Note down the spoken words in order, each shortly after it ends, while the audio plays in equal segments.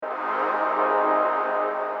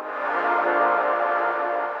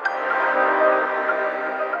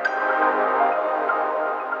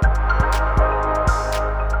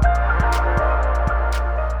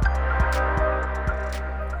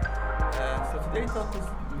Today's talk will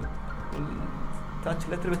touch a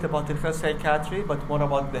little bit about clinical psychiatry, but more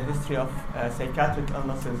about the history of psychiatric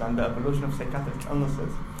illnesses and the evolution of psychiatric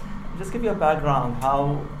illnesses. Just give you a background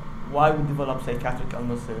why we develop psychiatric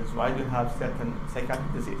illnesses, why we have certain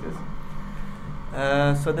psychiatric diseases.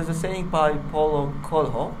 So there's a saying by Paulo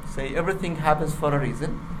Coelho, say everything happens for a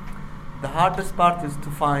reason. The hardest part is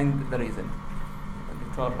to find the reason.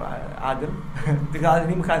 دكتور عادل دكتور عادل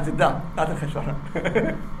هني مكان قدام لا تخش ورا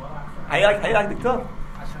حياك دكتور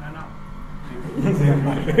عشان انام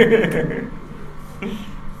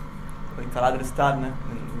دكتور عادل استاذنا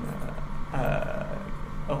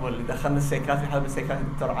هو اللي دخلنا السيكاتري حابب السيكاتري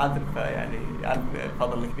دكتور عادل فيعني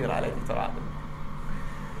الفضل الكبير عليه دكتور عادل.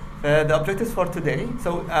 The objectives for today,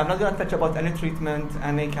 so I'm not going to touch about any treatment,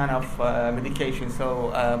 any kind of medication,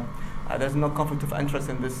 so there's no conflict of interest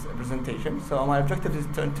in this presentation. So my objective is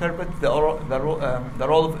to interpret the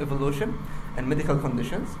role of evolution in medical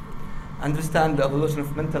conditions, understand the evolution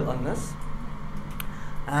of mental illness,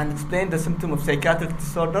 and explain the symptom of psychiatric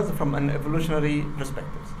disorders from an evolutionary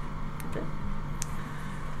perspective. Okay.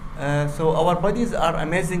 So our bodies are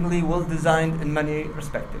amazingly well designed in many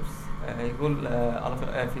perspectives. يقول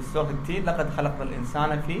في سورة التين لقد خلقنا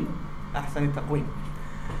الإنسان في أحسن تقويم.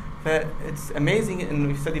 It's amazing, and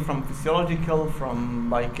we study from physiological, from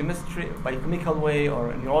biochemical way,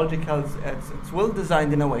 or neurological. It's well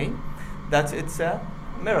designed in a way that it's a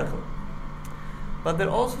miracle. But there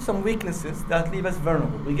are also some weaknesses that leave us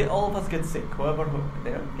vulnerable. All of us get sick. Whoever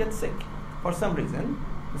there gets sick for some reason,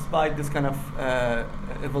 despite this kind of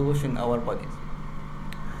evolution in our bodies.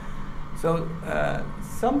 So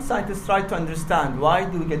some scientists try to understand why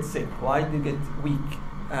do we get sick, why do we get weak,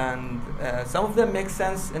 and some of them make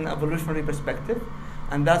sense in evolutionary perspective,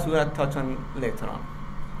 and that's what we'll touch on later on.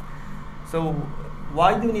 So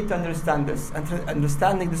why do we need to understand this? And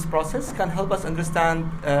understanding this process can help us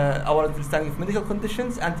understand our understanding of medical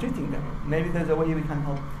conditions and treating them. Maybe there's a way we can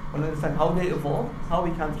help understand how they evolve, how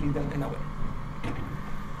we can treat them in a way.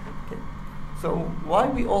 Okay. So why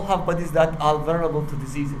we all have bodies that are vulnerable to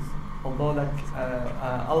diseases? Although that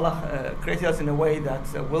Allah created us in a way that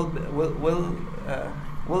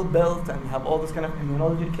well built and have all this kind of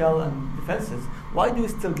immunological and defenses, why do we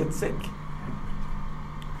still get sick?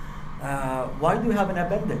 Why do we have an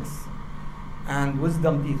appendix and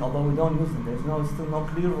wisdom teeth? Although we don't use them, there's still no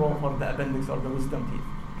clear role for the appendix or the wisdom teeth.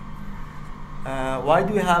 Why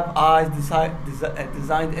do we have eyes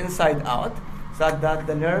designed inside out, so that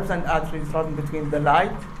the nerves and arteries run between the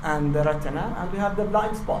light and the retina, and we have the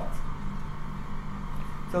blind spot?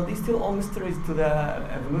 So these still all mysteries to the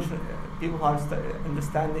evolution. People who are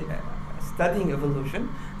studying evolution,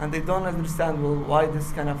 and they don't understand why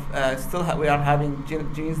this kind of we are having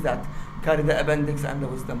genes that carry the appendix and the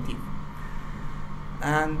wisdom teeth.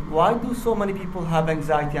 And why do so many people have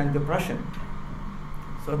anxiety and depression?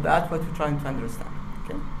 So that's what we're trying to understand.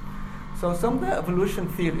 Okay. So some of the evolution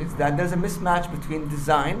theories that there's a mismatch between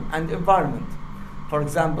design and environment. For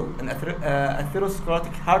example, in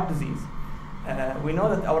atherosclerotic heart disease, we know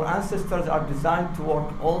that our ancestors are designed to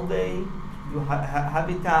work all day, do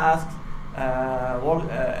heavy tasks,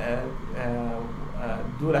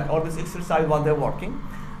 do like all this exercise while they're working.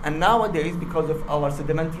 And nowadays, because of our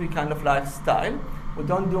sedimentary kind of lifestyle, we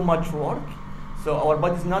don't do much work. So our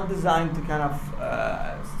body is not designed to kind of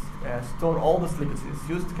store all the lipids. It's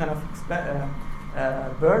used to kind of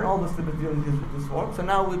burn all the lipids during this work. So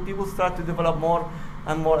now people start to develop more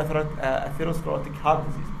and more atherosclerotic heart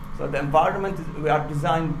disease. So the environment we are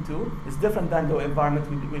designed to is different than the environment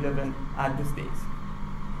we live in at these days.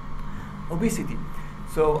 Obesity.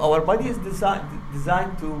 So our body is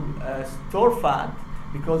designed to store fat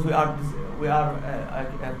because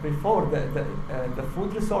before the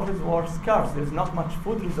food resources were scarce. There's not much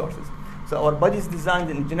food resources. So our body is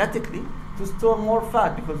designed genetically to store more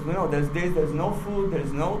fat, because we know there's no food,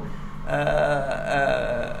 there's no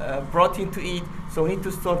protein to eat. So we need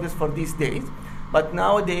to store this for these days. But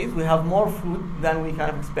nowadays we have more food than we can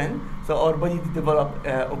expend, so our body develop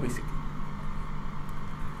obesity.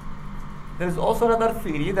 There's also another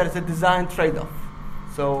theory that is a design trade-off.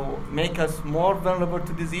 So make us more vulnerable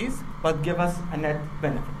to disease, but give us a net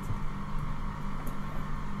benefit.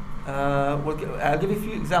 I'll give you a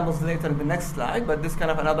few examples later in the next slide, but this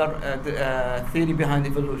kind of another theory behind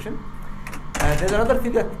evolution. There's another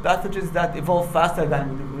thing that pathogens that evolve faster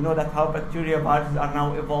than we do. We know that how bacteria, viruses are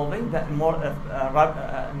now evolving that more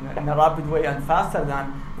in a rapid way and faster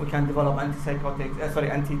than we can develop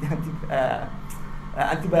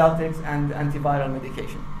antibiotics and antiviral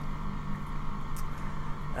medication.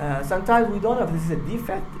 Sometimes we don't know if this is a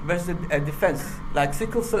defect versus a defense, like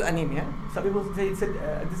sickle cell anemia. Some people say it's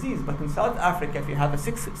a disease, but in South Africa, if you have a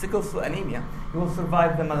sickle cell anemia, you will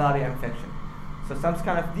survive the malaria infection. So some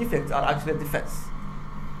kind of defects are actually a defense.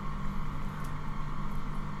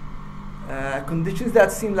 Conditions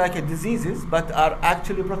that seem like diseases but are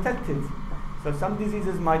actually protective. So some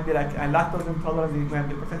diseases might be like lactose intolerance. You might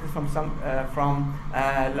be protected from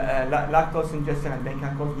lactose ingestion, and they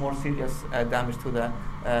can cause more serious damage to the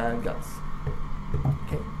guts.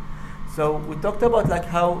 Okay. So we talked about like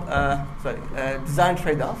how design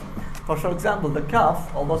trade-off. For example, the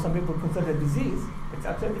cough, although some people consider it a disease, it's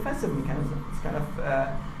actually a defensive mechanism. It's kind of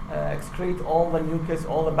excrete all the mucus,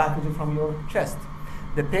 all the pathogen from your chest.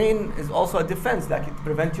 The pain is also a defense, like it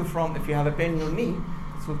prevents you from, if you have a pain in your knee,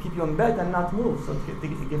 it will keep you in bed and not move, so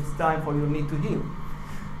it gives time for your knee to heal.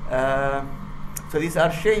 So these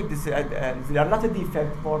are shaped, they are not a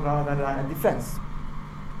defect, more rather than a defense.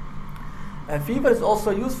 Fever is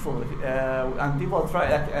also useful, and people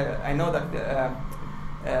try, I know that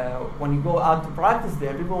when you go out to practice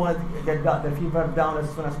there, people want to get the fever down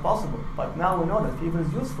as soon as possible. But now we know that fever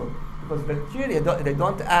is useful, because bacteria, they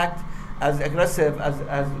don't act as aggressive as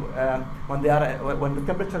when the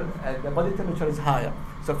temperature, the body temperature is higher.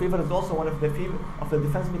 So fever is also one of the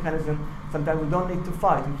defense mechanisms. Sometimes we don't need to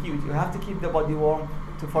fight. You have to keep the body warm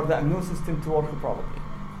for the immune system to work properly.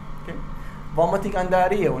 Okay. Vomiting and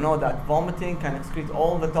diarrhea. We know that vomiting can excrete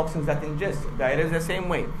all the toxins that ingest. Diarrhea is the same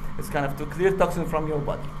way. It's kind of to clear toxins from your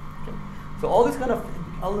body. Okay. So all these kind of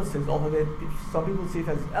illnesses, although some people see it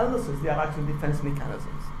as illnesses, they are actually defense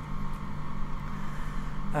mechanisms.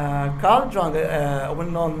 Carl Jung, a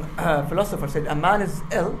well-known philosopher, said a man is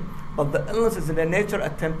ill, but the illness is in a nature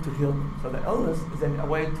attempt to heal him. So the illness is a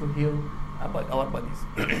way to heal our bodies.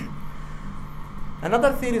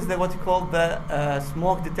 Another theory is what you call the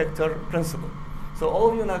smoke detector principle. So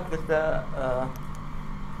all of you know that how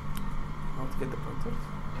to get the pointer?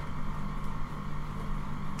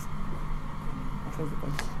 Where's the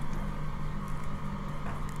pointer?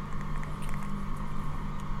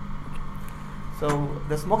 So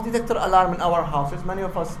the smoke detector alarm in our houses, many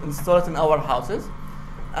of us install it in our houses,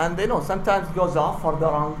 and they know sometimes it goes off for the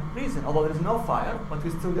wrong reason. Although there is no fire, but we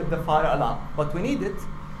still get the fire alarm. But we need it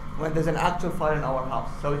when there's an actual fire in our house.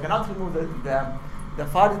 So we cannot remove the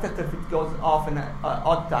fire detector if it goes off in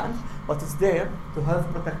odd times, but it's there to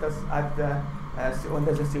help protect us when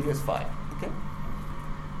there's a serious fire. Okay.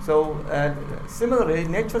 So similarly,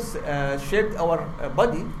 nature shaped our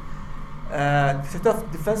body set of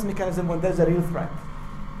defense mechanism when there's a real threat.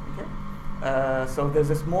 Okay? So there's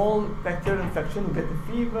a small bacterial infection, we get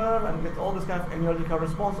the fever and we get all this kind of immunological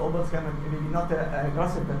response, all those kind of maybe not an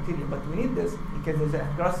aggressive bacteria, but we need this because there's an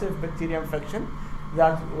aggressive bacteria infection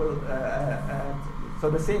that will, so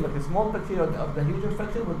the same, like the small bacteria of the huge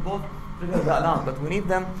infection will both trigger the alarm, but we need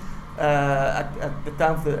them at the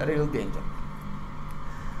time of the real danger.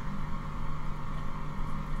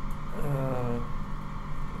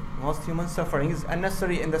 Most human suffering is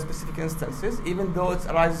unnecessary in the specific instances, even though it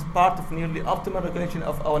arises part of nearly optimal regulation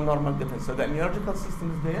of our normal defense. So the immunological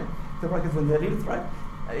system is there to protect when the real threat,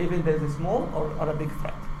 even there's a small or a big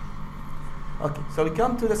threat. Okay, so we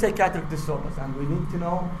come to the psychiatric disorders, and we need to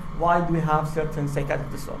know why do we have certain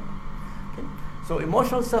psychiatric disorders. Okay? So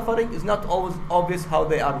emotional suffering is not always obvious how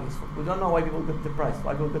they are useful. We don't know why people get depressed,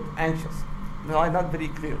 why people get anxious. No, it's not very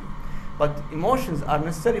clear. But emotions are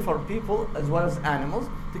necessary for people as well as animals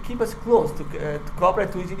to keep us close, to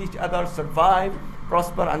cooperate with each other, survive,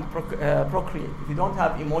 prosper, and procreate. If you don't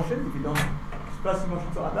have emotions, if you don't express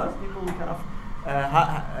emotions to others, people will kind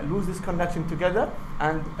of lose this connection together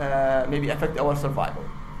and maybe affect our survival.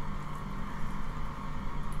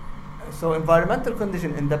 So environmental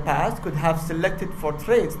conditions in the past could have selected for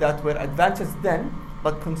traits that were advantageous then,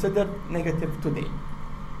 but considered negative today.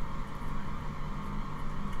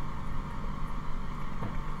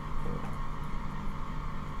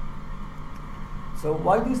 So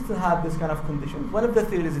why do you still have this kind of conditions? One of the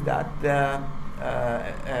theories is that the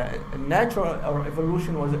natural or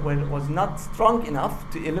evolution was not strong enough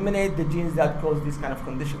to eliminate the genes that cause these kind of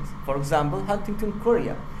conditions. For example, Huntington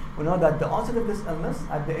chorea. We know that the onset of this illness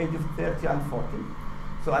at the age of 30 and 40.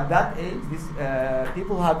 So at that age, these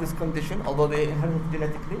people who have this condition, although they inherit it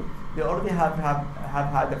genetically, they already have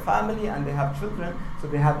had a family and they have children, so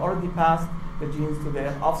they have already passed the genes to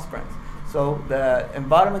their offspring. So the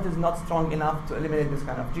environment is not strong enough to eliminate this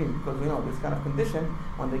kind of gene, because we know this kind of condition,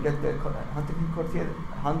 when they get the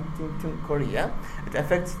Huntington chorea, it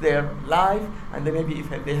affects their life, and they maybe if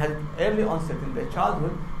they had early onset in their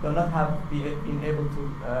childhood, they'll not have been able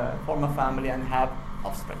to form a family and have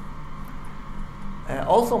offspring.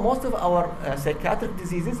 Also, most of our psychiatric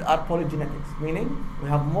diseases are polygenetics, meaning we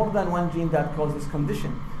have more than one gene that causes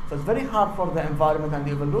condition. So it's very hard for the environment and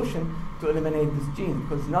the evolution to eliminate this gene,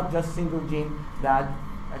 because it's not just single gene that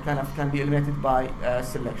can be eliminated by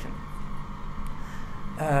selection.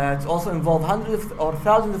 It's also involved hundreds or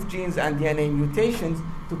thousands of genes and DNA mutations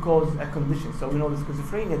to cause a condition. So we know the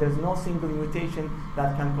schizophrenia, there's no single mutation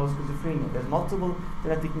that can cause schizophrenia. There's multiple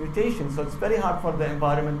genetic mutations, so it's very hard for the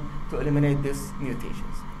environment to eliminate these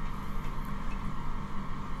mutations.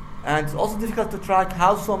 And it's also difficult to track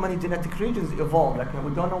how so many genetic regions evolve. Like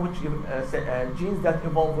we don't know which genes that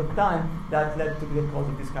evolve with time that led to the cause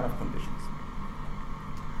of these kind of conditions.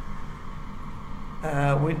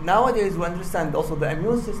 Nowadays we understand also the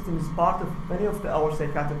immune system is part of many of our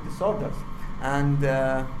psychiatric disorders, and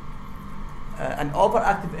an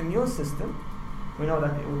overactive immune system, we know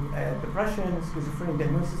that with depression, schizophrenia, the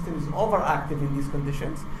immune system is overactive in these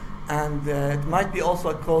conditions, and it might be also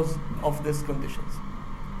a cause of these conditions.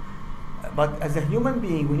 But as a human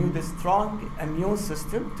being, we need a strong immune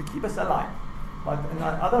system to keep us alive. But on the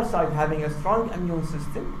other side, having a strong immune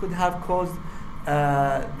system could have caused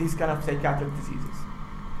these kind of psychiatric diseases.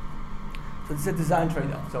 So it's a design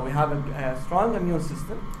trade-off. So we have a strong immune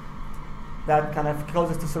system that kind of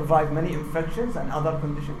causes us to survive many infections and other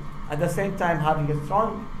conditions. At the same time, having a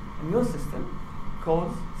strong immune system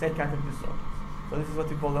causes psychiatric disorders. So this is what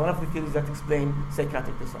we call one of the theories that explain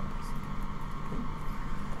psychiatric disorders. Okay.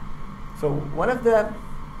 So one of the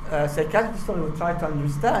psychiatric disorders we try to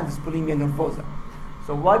understand is bulimia nervosa.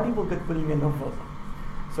 So why people get bulimia nervosa?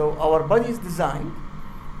 So our body is designed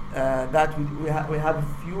that we have a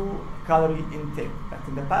few calorie intake. But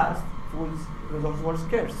in the past, food resources were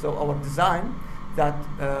scarce. So our design that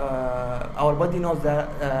our body knows that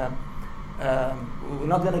we're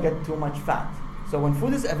not going to get too much fat. So when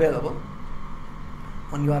food is available,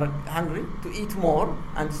 when you are hungry, to eat more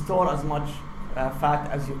and store as much fat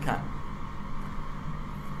as you can.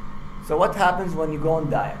 So what happens when you go on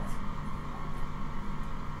diet?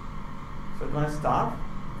 So you're going to starve.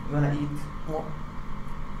 You're going to eat more.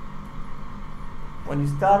 When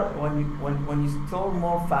you store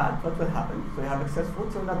more fat, what will happen? So you have excess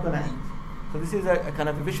food, so you're not going to eat. So this is a kind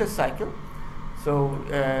of a vicious cycle. So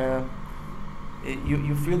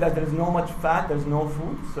you feel that there is no much fat, there's no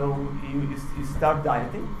food, so you start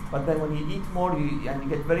dieting. But then when you eat more and you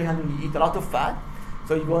get very hungry, you eat a lot of fat,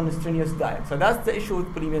 so you go on a strenuous diet. So that's the issue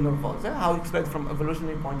with bulimia nervosa. How you explain from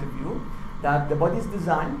evolutionary point of view that the body is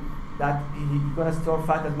designed that you're going to store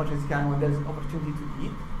fat as much as you can when there's opportunity to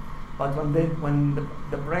eat. But when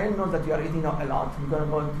the brain knows that you are eating a lot, you're going to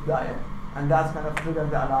go into diet, and that's going to trigger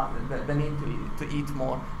the need to eat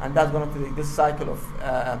more, and that's going to trigger this cycle of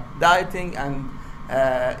dieting and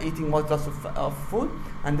eating more lots of food,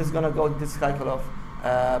 and this is going to go this cycle of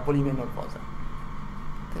bulimia nervosa.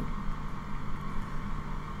 Okay.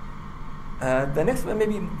 The next one,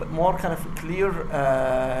 maybe more kind of clear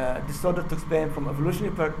disorder to explain from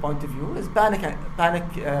evolutionary point of view, is panic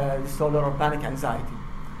disorder or panic anxiety.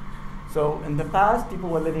 So in the past, people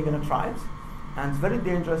were living in a tribes, and it's very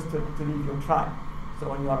dangerous to leave your tribe. So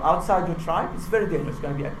when you are outside your tribe, it's very dangerous.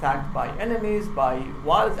 You're going to be attacked by enemies, by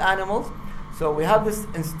wild animals. So we have this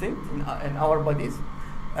instinct in our bodies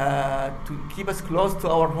to keep us close to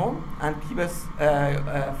our home and keep us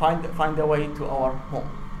find a way to our home.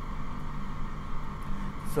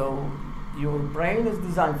 So your brain is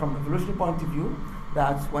designed from evolutionary point of view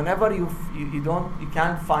that whenever you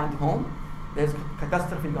can't find home, there's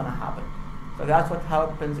catastrophe going to happen. So that's what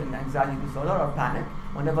happens in anxiety disorder or panic.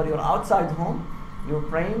 Whenever you're outside home, your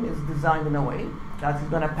brain is designed in a way that he's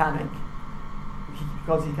going to panic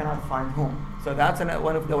because he cannot find home. So that's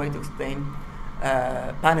one of the ways to explain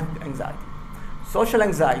panic anxiety. Social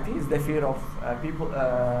anxiety is the fear of people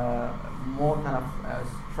more kind of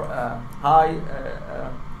high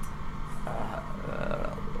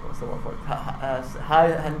what's the word for it?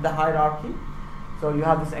 High in the hierarchy. So you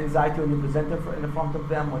have this anxiety when you present in front of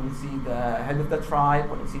them, when you see the head of the tribe,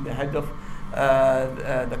 when you see the head of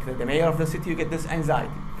the mayor of the city, you get this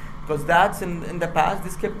anxiety. Because that's in the past,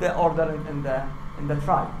 this kept the order in the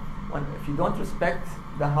tribe. If you don't respect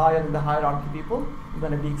the higher in the hierarchy people, you're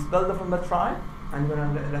going to be expelled from the tribe and you're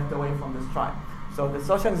going to be left away from this tribe. So the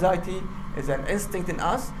social anxiety is an instinct in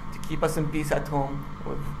us to keep us in peace at home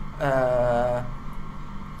with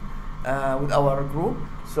our group.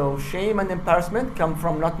 So shame and embarrassment come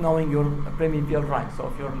from not knowing your primeval rank. So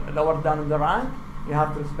if you're lower down in the rank, you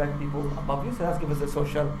have to respect people above you. So that gives us a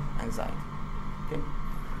social anxiety. Okay.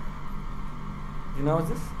 You know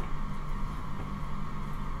this?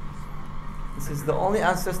 This is the only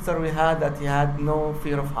ancestor we had that he had no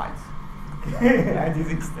fear of heights. Okay. And he's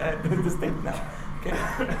distinct now. Okay?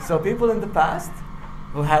 So people in the past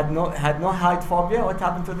who had no height phobia, what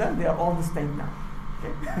happened to them? They are all distinct now.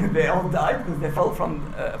 Okay? They all died because they fell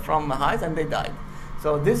from height and they died.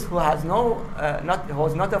 So this who has who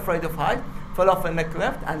was not afraid of height fell off in a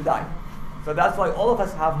cliff and died. So that's why all of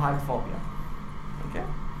us have height phobia. Okay?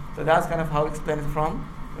 So that's kind of how it explains from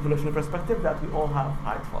evolutionary perspective that we all have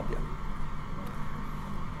height phobia.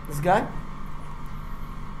 This guy.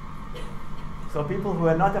 So people who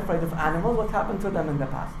are not afraid of animals, what happened to them in the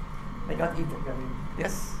past? They got eaten.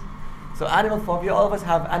 Yes. So animal phobia, all of us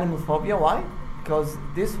have animal phobia. Why? Because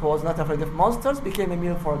this who was not afraid of monsters became a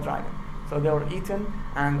meal for a dragon. So they were eaten,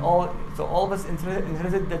 and all of us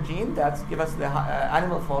inherited the gene that give us the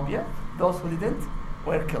animal phobia. Those who didn't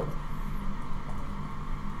were killed.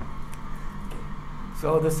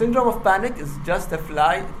 So the syndrome of panic is just a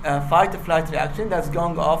fight-or-flight reaction that's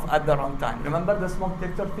going off at the wrong time. Remember the smoke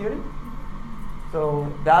detector theory?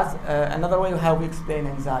 So that's another way how we explain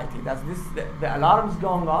anxiety. That's the alarm is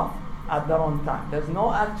going off at the wrong time. There's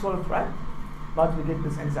no actual threat, but we get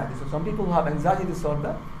this anxiety. So some people who have anxiety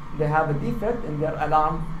disorder, they have a defect in their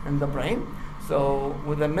alarm in the brain. So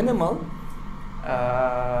with a minimal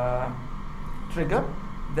trigger,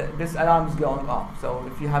 this alarm is going off. So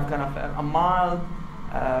if you have kind of a mild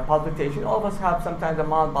palpitation, all of us have sometimes a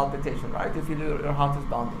mild palpitation, right? You feel your heart is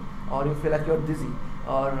pounding, or you feel like you're dizzy,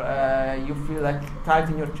 or you feel like tight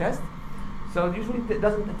in your chest. So usually it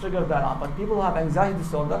doesn't trigger the alarm. But people who have anxiety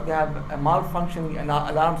disorder, they have a malfunctioning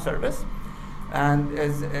alarm service, and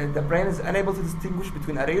the brain is unable to distinguish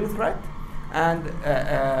between a real threat and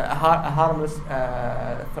a harmless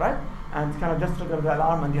threat, and kind of just trigger the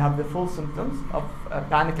alarm, and you have the full symptoms of a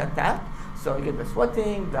panic attack. So you get the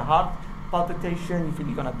sweating, the heart palpitation, you feel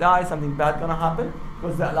you're gonna die, something bad gonna happen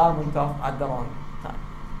because the alarm went off at the wrong time.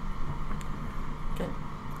 Okay.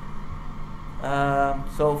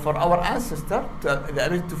 So for our ancestor, the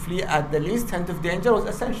ability to flee at the least hint of danger was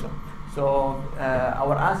essential. So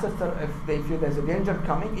our ancestor, if they feel there's a danger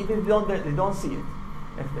coming, even if they don't see it,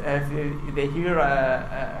 if they hear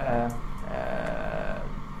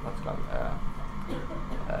what's called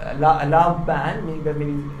a loud bang, meaning that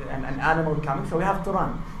maybe an animal coming, so we have to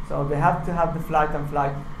run. So they have to have the flight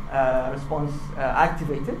response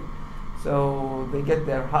activated. So they get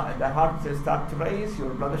their heart start to race, your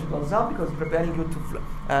blood pressure goes up because preparing you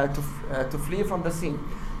to flee from the scene.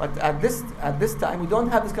 But at this time, we don't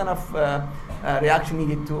have this kind of reaction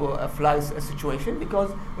needed to a fly situation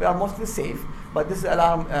because we are mostly safe. But this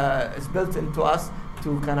alarm is built into us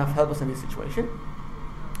to kind of help us in this situation.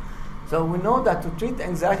 So we know that to treat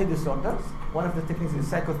anxiety disorders, one of the techniques is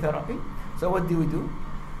psychotherapy. So what do?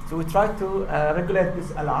 So we try to regulate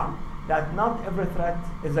this alarm, that not every threat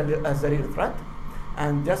is a real threat,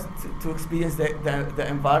 and just to experience the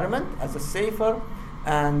environment as a safer,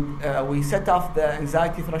 and we set off the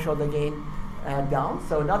anxiety threshold again down.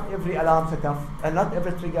 So not every alarm set off, and not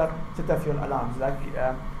every trigger set off your alarms, like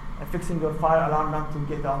fixing your fire alarm not to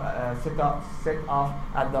get off, set off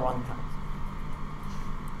at the wrong time.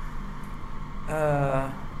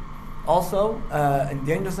 Also, in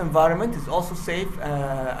dangerous environment, it's also safe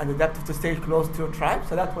and adaptive to stay close to your tribe.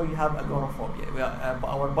 So that's why we have agoraphobia.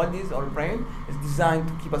 Our bodies, our brain is designed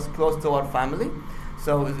to keep us close to our family.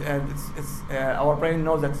 So our brain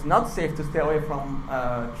knows that it's not safe to stay away from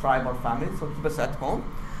tribe or family. So keep us at home,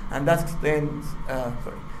 and that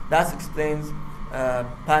explains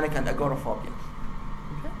panic and agoraphobia.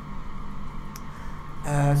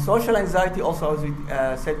 Social anxiety also, as we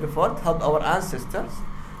said before, helped our ancestors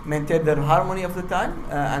maintain their harmony of the time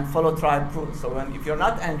and follow tribe rules. So if you're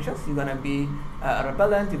not anxious, you're going to be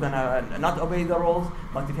repellent, you're going to not obey the rules.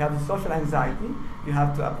 But if you have the social anxiety, you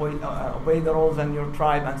have to obey the rules in your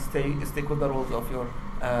tribe and stick with the rules of your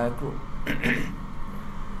group.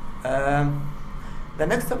 The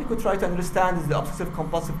next topic we try to understand is the obsessive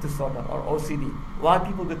compulsive disorder, or OCD. Why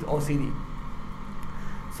people get OCD?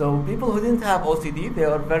 So people who didn't have OCD, they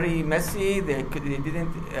were very messy, they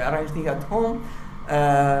didn't arrange things at home,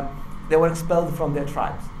 they were expelled from their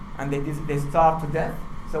tribes, and they starved to death,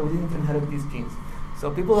 so we didn't inherit these genes. So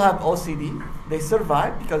people who have OCD, they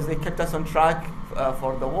survived because they kept us on track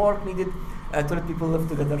for the work needed to let people live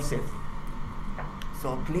together safely.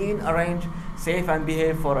 So clean, arrange, safe, and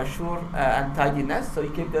behave for a sure and tidiness. So you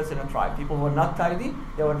keep us in a tribe. People who were not tidy,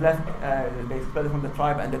 they were left, they expelled from the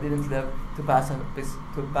tribe, and they didn't live to pass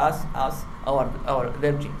us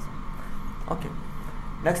their genes. Okay.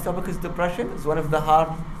 Next topic is depression. It's one of the hard,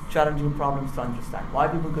 challenging problems to understand. Why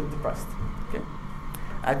people get depressed? Okay.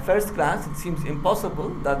 At first glance, it seems impossible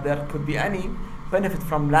that there could be any benefit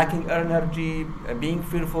from lacking energy, being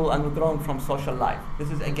fearful, and withdrawing from social life.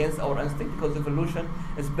 This is against our instinct because evolution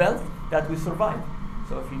is built that we survive.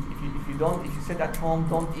 So if you sit at home,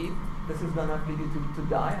 don't eat, this is gonna lead you to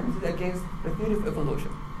die, and this is against the theory of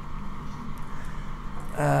evolution.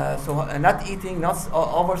 Not eating, not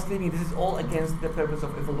oversleeping, this is all against the purpose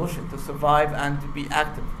of evolution, to survive and to be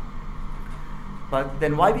active. But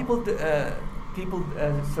then why people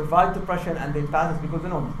survive depression and they pass it? Because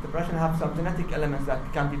depression have some genetic elements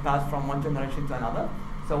that can be passed from one generation to another.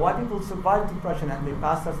 So why people survive depression and they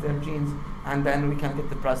pass us their genes, and then we can get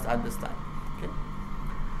depressed at this time. Okay.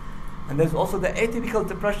 And there's also the atypical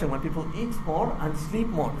depression, when people eat more and sleep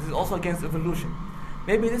more. This is also against evolution.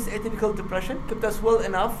 Maybe this atypical depression kept us well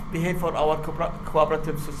enough behave for our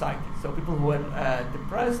cooperative society. So people who were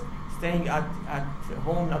depressed, staying at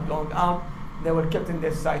home, not going out, they were kept in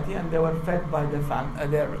their society and they were fed by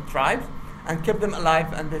their tribes and kept them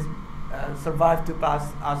alive, and they survived to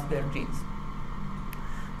pass us their genes.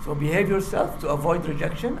 So behave yourself to avoid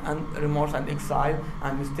rejection and remorse and exile,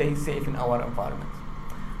 and you stay safe in our environment.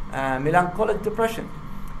 Melancholic depression.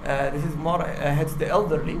 This is more hits the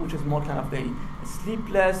elderly, which is more kind of they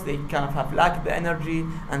sleepless, they kind of have lack of the energy,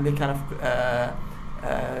 and they kind of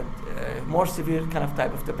more severe kind of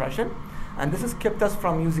type of depression. And this has kept us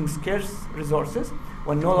from using scarce resources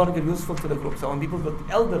when no longer useful to the group. So when people get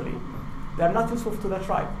elderly, they are not useful to the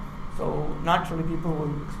tribe. So naturally people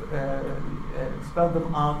will expel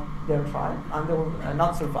them out their tribe, and they will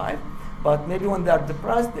not survive. But maybe when they are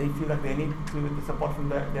depressed, they feel like they need the support from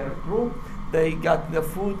their group. They got the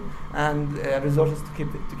food and resources to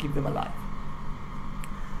keep them alive.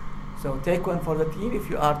 So take one for the team if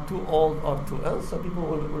you are too old or too ill. So people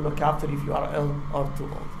will look after if you are ill or too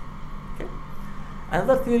old. Okay.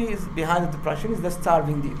 Another theory is behind the depression is the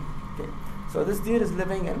starving deer. Okay. So this deer is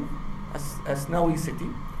living in a snowy city.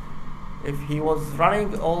 If he was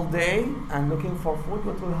running all day and looking for food,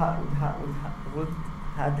 what would have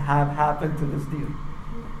happened to this deer?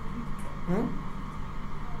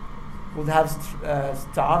 Would have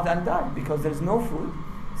starved and died because there's no food.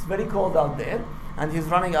 It's very cold out there, and he's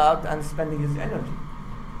running out and spending his energy.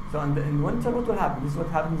 So in winter, what will happen? This is what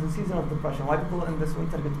happens in the season of depression. Why people in this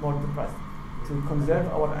winter get more depressed? To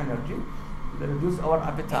conserve our energy, reduce our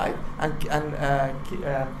appetite, and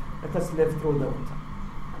let us live through the winter.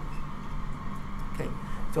 Okay.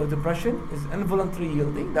 So depression is involuntary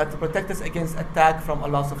yielding that to protect us against attack from a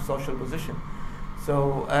loss of social position.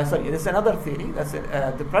 So, there's another theory that's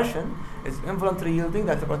depression is involuntary yielding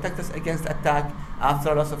that to protect us against attack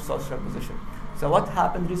after a loss of social position. So what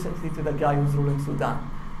happened recently to the guy who's ruling Sudan?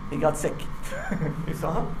 He got sick. You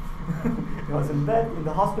saw him? He was in bed in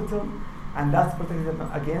the hospital, and that's protected him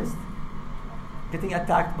against getting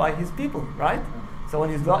attacked by his people, right? So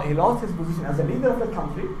when he lost his position as a leader of the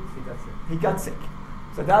country, he got sick.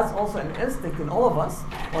 So that's also an instinct in all of us.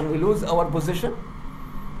 When we lose our position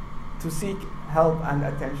to seek help and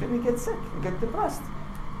attention, we get sick, we get depressed.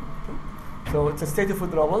 Okay? So it's a state of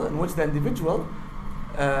withdrawal in which the individual,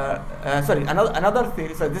 another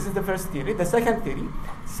theory, so this is the first theory. The second theory,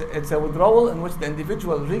 it's a withdrawal in which the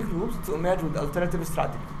individual regroups to emerge with alternative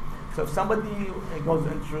strategy. So if somebody goes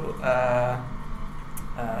into a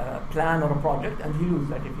plan or a project and he loses,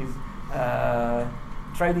 like if he's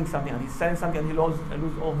trading something and he's selling something and he loses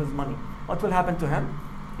all his money, what will happen to him?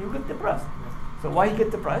 He will get depressed. So why he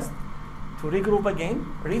get depressed? To regroup again,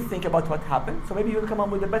 rethink about what happened, so maybe you'll come up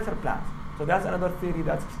with a better plan. So that's another theory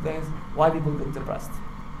that explains why people get depressed.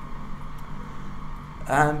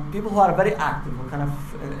 And people who are very active, who kind of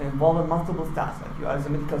involved in multiple tasks, like you are as a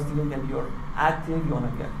medical student and you're active, you want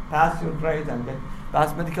to pass your grades and get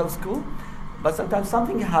past medical school, but sometimes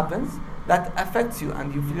something happens that affects you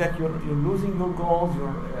and you feel like you're losing your goals,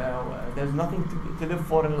 there's nothing to live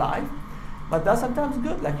for in life. But that's sometimes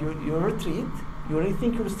good, like you retreat, you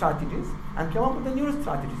rethink your strategies and come up with the new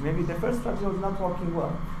strategies. Maybe the first strategy was not working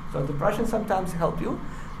well. So depression sometimes help you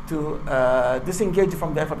to disengage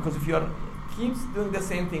from the effort, because if you keeps doing the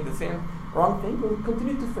same thing, the same wrong thing, will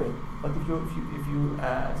continue to fail. But if you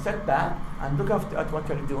set back and look at what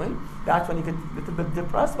you're doing, that's when you get a little bit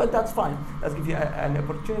depressed, but that's fine. That gives you an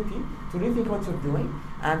opportunity to rethink what you're doing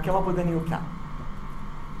and come up with a new plan.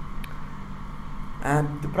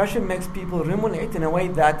 And depression makes people ruminate in a way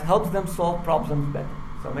that helps them solve problems better.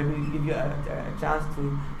 So maybe give you a chance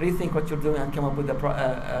to rethink what you're doing and come up with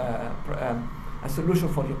a solution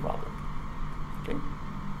for your problem. Okay.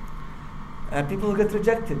 People who get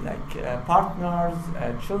rejected, like partners,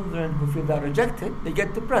 children who feel they're rejected, they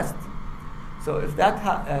get depressed. So if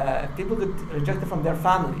people get rejected from their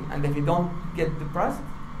family, and if you don't get depressed,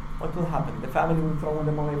 what will happen? The family will throw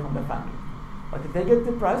them away from the family. But if they get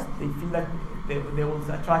depressed, they feel like they will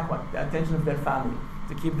attract what? The attention of their family,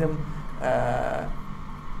 to keep them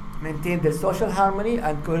maintain their social harmony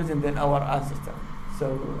and cohesion in our ancestor.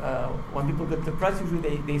 So when people get depressed,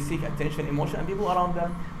 usually they seek attention, emotion, and people around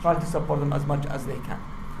them try to support them as much as they can.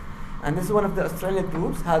 And this is one of the Australian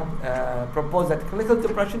groups had proposed that clinical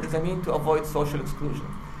depression is a mean to avoid social exclusion.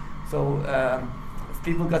 So if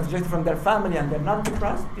people get rejected from their family and they're not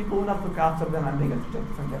depressed, people will not look after them and they get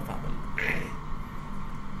rejected from their family.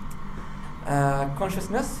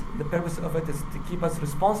 Consciousness, the purpose of it is to keep us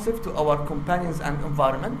responsive to our companions and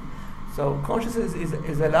environment. So consciousness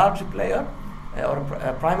is a large player or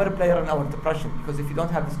a primary player in our depression, because if you don't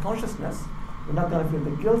have this consciousness, you're not going to feel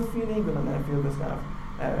the guilt feeling, you're not going to feel this kind of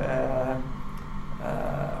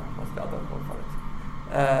what's the other word for it?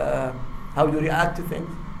 How you react to things.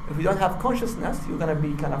 If you don't have consciousness, you're going to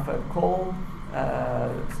be kind of a cold,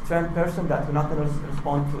 stern person that you're not going to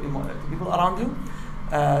respond to people around you.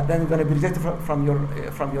 Then you're going to be rejected from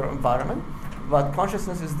your environment. But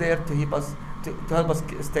consciousness is there to help us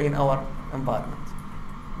stay in our environment.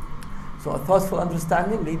 So a thoughtful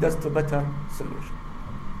understanding leads us to better solution.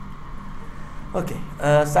 Okay,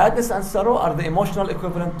 sadness and sorrow are the emotional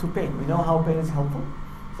equivalent to pain. We know how pain is helpful.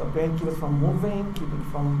 So pain keeps us from moving, keep it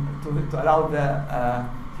from to allow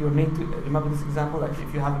your knee to remember this example. Like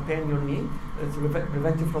if you have a pain in your knee, it's to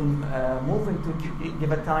prevent you from moving to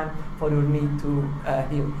give a time for your knee to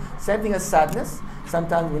heal. Same thing as sadness.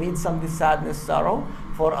 Sometimes we need some of this sadness, sorrow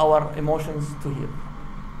for our emotions to heal.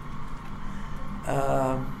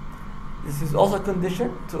 This is also a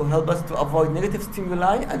condition to help us to avoid negative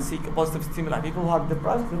stimuli and seek positive stimuli. People who are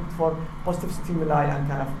depressed look for positive stimuli and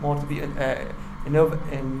kind of more to be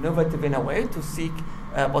innovative in a way to seek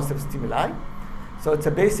positive stimuli. So it's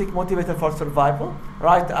a basic motivator for survival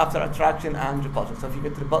right after attraction and repulsion. So if you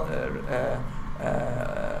get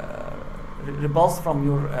repulsed from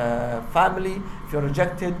your family, if you're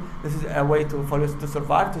rejected, this is a way for you to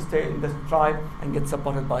survive, to stay in the tribe and get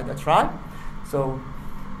supported by the tribe. So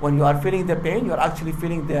when you are feeling the pain, you are actually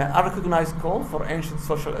feeling the unrecognized call for ancient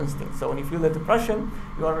social instincts. So when you feel the depression,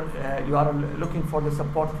 you are looking for the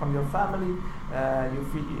support from your family.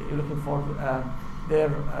 You're looking for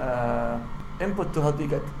their input to help you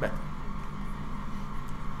get better.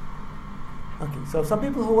 Okay, so some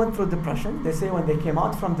people who went through depression, they say when they came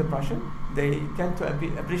out from depression, they tend to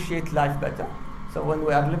appreciate life better. So when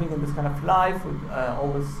we are living in this kind of life with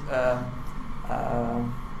always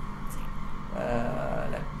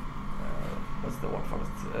what's the word for it?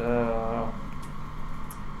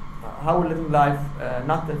 How we're living life,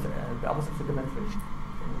 not the opposite of sedentary.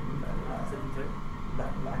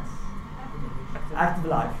 Active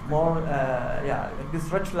life, more like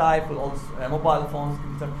this rich life with all mobile phones,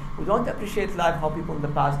 computer. We don't appreciate life how people in the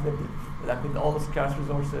past lived, like with all the scarce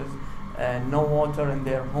resources, no water in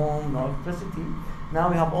their home, no electricity. Now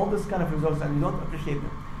we have all this kind of resources and we don't appreciate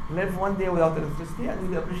them. We live one day without electricity and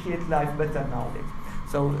we appreciate life better nowadays.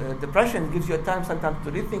 So depression gives you a time sometimes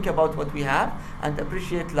to rethink about what we have and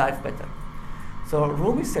appreciate life better. So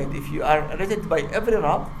Rumi said, if you are irritated by every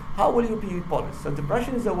rub, how will you be polished? So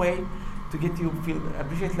depression is a way to get you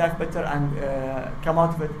appreciate life better and come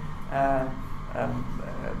out of it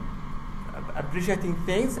appreciating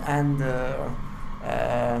things and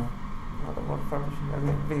the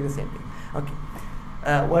same thing. Okay.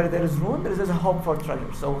 Where there is ruin, there is a hope for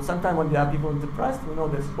treasure. So sometimes when there are people depressed, we know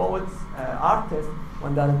there's poets, artists,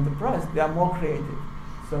 when they are depressed, they are more creative.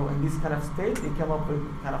 So in this kind of state, they come up with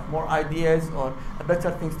kind of more ideas or better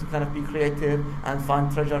things to kind of be creative and find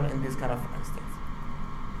treasure in this kind of states.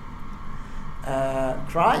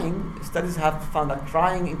 Crying, studies have found that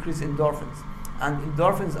crying increases endorphins. And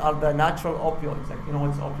endorphins are the natural opioids. Like, you know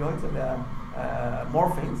what's opioids? The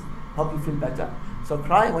morphines help you feel better. So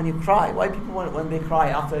crying, when you cry, why people when they cry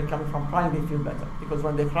after coming from crying they feel better? Because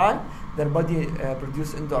when they cry, their body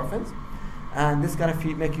produces endorphins, and this kind of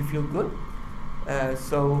make you feel good.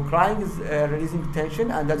 So crying is releasing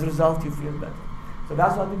tension, and as a result you feel better. So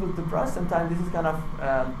that's why people depressed. Sometimes this is kind of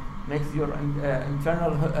makes your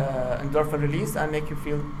internal endorphin release and make you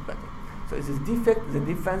feel better. So it's a defect, it's a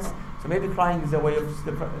defense. So maybe crying is a way of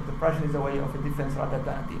depression is a way of a defense rather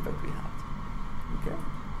than the effect we have. Okay.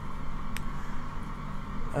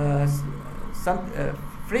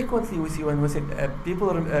 Frequently we see when we say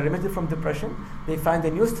people remitted from depression, they find a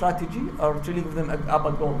new strategy or really give them up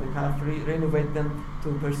a goal. They kind of renovate them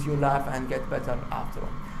to pursue life and get better after all.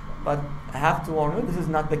 But I have to warn you, this is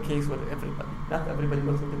not the case with everybody. Not everybody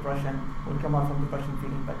goes through depression will come out from depression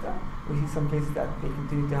feeling better. We see some cases that they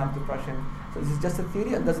continue to have depression. So this is just a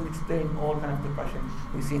theory and doesn't explain all kind of depression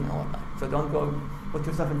we see in our life. So don't go put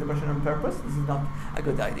yourself in depression on purpose. This is not a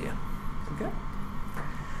good idea. Okay?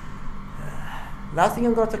 Last thing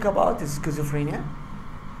I'm going to talk about is schizophrenia.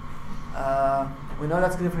 We know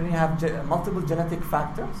that schizophrenia have multiple genetic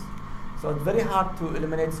factors, so it's very hard to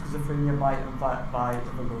eliminate schizophrenia by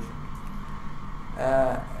evolution.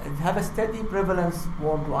 It have a steady prevalence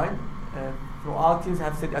worldwide. Throughout years,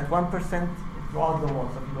 have said at 1% throughout the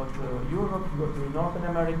world. So if you go to Europe, you go to Northern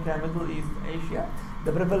America, Middle East, Asia,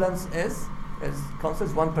 the prevalence is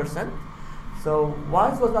constant 1%. So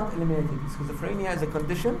why it was not eliminated? Schizophrenia is a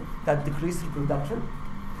condition that decreases reproduction,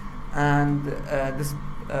 and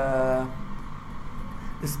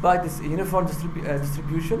despite this uniform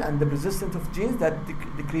distribution and the resistance of genes that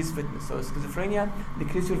decrease fitness. So schizophrenia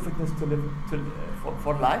decreases your fitness to live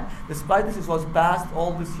for life. Despite this, it was passed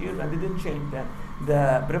all these years and didn't change.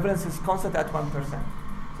 The prevalence is constant at 1%. So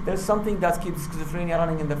there's something that keeps schizophrenia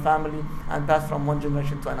running in the family and passed from one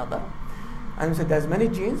generation to another. And we said there's many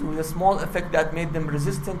genes with a small effect that made them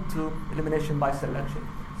resistant to elimination by selection.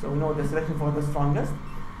 So we know the selection for the strongest,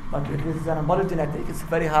 but if this is an polygenetic, it's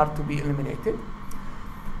very hard to be eliminated.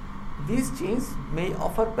 These genes may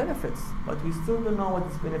offer benefits, but we still don't know what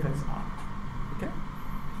these benefits are. Okay?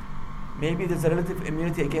 Maybe there's a relative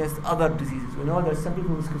immunity against other diseases. We know there's some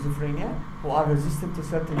people with schizophrenia who are resistant to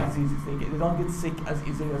certain diseases. They don't get sick as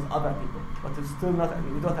easily as other people, but it's still not.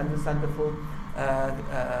 We don't understand the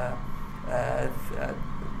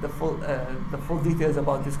full details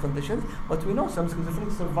about these conditions. But we know some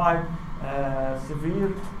schizophrenics survive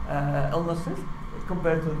severe illnesses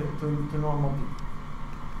compared to normal people.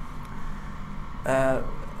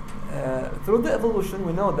 Through the evolution,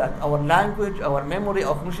 we know that our language, our memory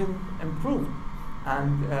of motion improved,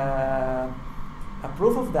 and a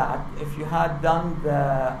proof of that, if you had done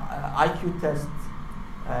the IQ test,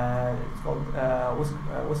 it's called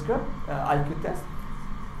Whisker IQ test.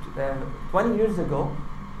 20 years ago,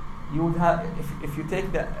 you would have, if you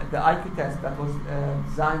take the IQ test that was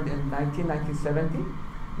designed in 1970,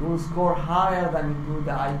 you will score higher than you do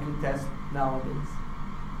the IQ test nowadays.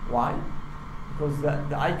 Why? Because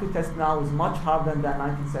the IQ test now is much harder than the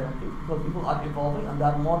 1970s, because people are evolving and they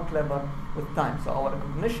are more clever with time. So our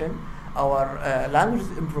recognition, our language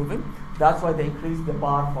is improving. That's why they increase the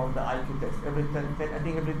bar for the IQ test. Every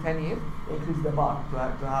 10 years, they increase the bar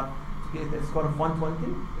to get a score of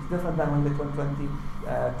 120. It's different than when they were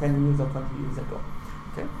 10 years or 20 years ago.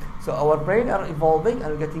 Okay, so our brain are evolving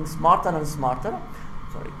and getting smarter and smarter.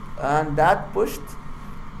 And that pushed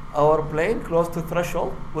our brain close to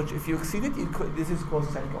threshold, which if you exceed it, this is called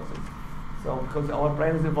psychosis. So because our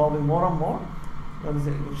brain is evolving more and more,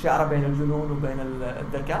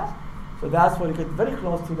 so that's why you get very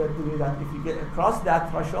close to that degree that if you get across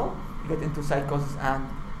that threshold, you get into psychosis and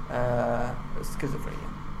schizophrenia.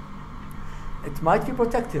 It might be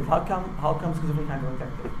protective. How come schizophrenia can be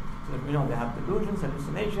protective? So we know they have delusions,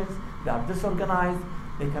 hallucinations, they are disorganized,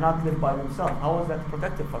 they cannot live by themselves. How is that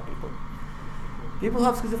protective for people? People who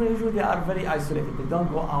have schizophrenia usually they are very isolated. They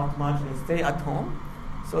don't go out much. They stay at home,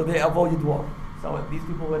 so they avoided war. So these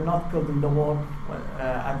people were not killed in the war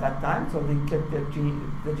at that time. So they kept the gene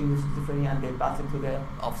of schizophrenia and they passed it to their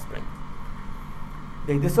offspring.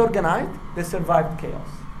 They disorganized. They survived chaos.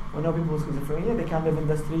 We know people with schizophrenia they can live in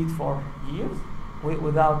the street for years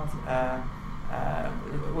without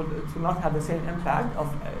to not have the same impact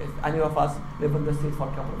of if any of us live in the street for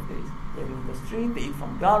a couple of days. They live in the street, they eat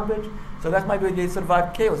from garbage. So that might be they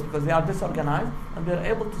survive chaos because they are disorganized and they're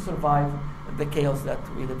able to survive the chaos that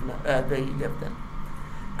they lived in.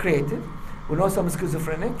 Creative. We know some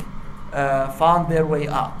schizophrenic found their way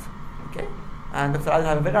out. Okay? And Dr. Ali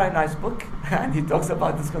has a very nice book and he talks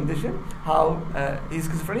about this condition, how he's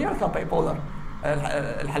schizophrenia or bipolar.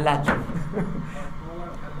 الحلاج.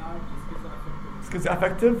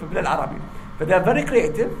 Schizoaffective بالعربي. But they're very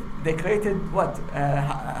creative. They created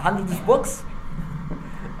hundreds of books.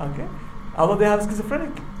 Okay, although they have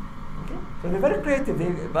schizophrenic. Okay, so they're very creative.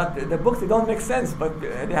 But the books they don't make sense. But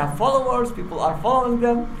they have followers. People are following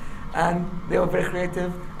them, and they were very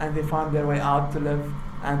creative, and they found their way out to live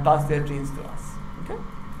and pass their genes to us. Okay.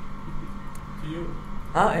 To you.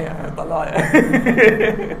 Yeah,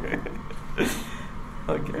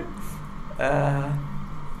 okay.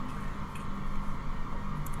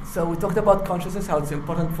 So we talked about consciousness, how it's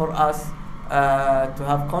important for us to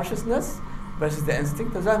have consciousness versus the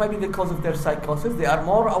instinct. So that might be the cause of their psychosis. They are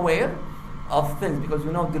more aware of things because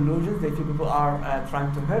delusions. They feel people are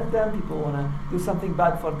trying to hurt them. People want to do something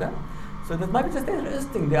bad for them. So that might be just their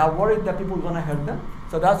instinct. They are worried that people are going to hurt them.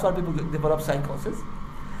 So that's why people develop psychosis.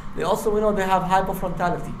 They also, they have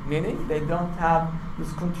hypofrontality, meaning they don't have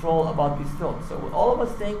this control about these thoughts. So all of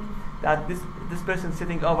us think that this person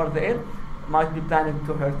sitting over there might be planning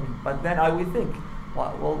to hurt me. But then I will think,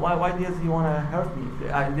 Why does he want to hurt me?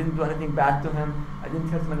 I didn't do anything bad to him. I didn't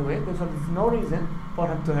hurt him anyway. There's no reason for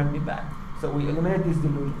him to hurt me back. So we eliminate this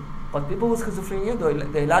delusion. But people with schizophrenia,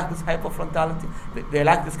 they lack this hyperfrontality. They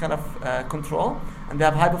lack this kind of control, and they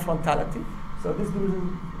have hyperfrontality. So this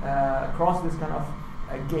delusion cross this kind of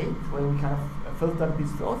gate where we kind of filter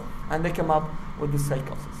these thoughts, and they come up with this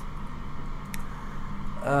psychosis.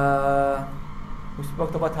 We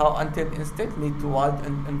spoke about how untamed instinct lead to wild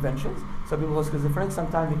inventions. So people who are schizophrenic,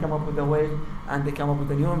 sometimes they come up with a way, and they come up with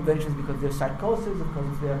the new inventions because of their psychosis, because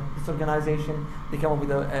of their disorganization. They come up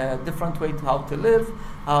with a different way to how to live,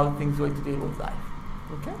 how things way to deal with life.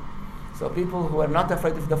 Okay? So people who are not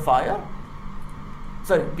afraid of the fire,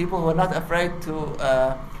 people who are not afraid to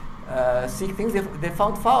seek things, they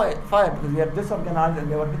found fire because they are disorganized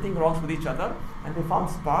and they were hitting rocks with each other, and they found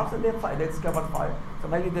sparks and they discovered fire. So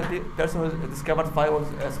maybe the person who discovered fire was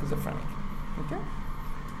schizophrenic. Okay.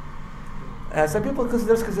 Some people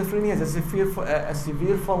consider schizophrenia as a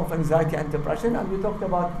severe form of anxiety and depression, and we talked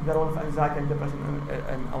about the role of anxiety and depression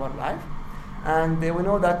in our life. And we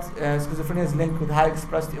know that schizophrenia is linked with high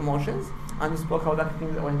expressed emotions, and we spoke about that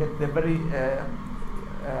thing when you get the very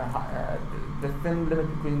the thin limit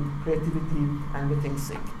between creativity and getting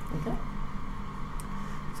sick. Okay.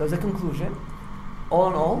 So as a conclusion, all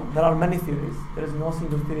in all, there are many theories. There is no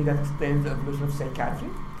single theory that explains the evolution of psychiatry.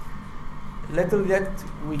 Little yet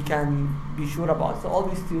we can be sure about. So all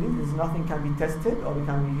these theories, there's nothing can be tested or we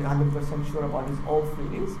can be 100% sure about these all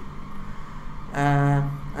theories.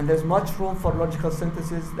 And there's much room for logical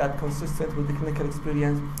synthesis that consistent with the clinical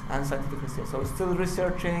experience and scientific research. So we're still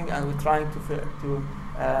researching and we're trying to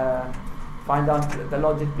find out the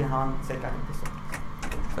logic behind psychiatric disorders.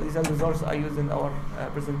 So these are the resources I used in our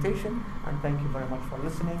presentation, and thank you very much for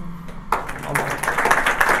listening.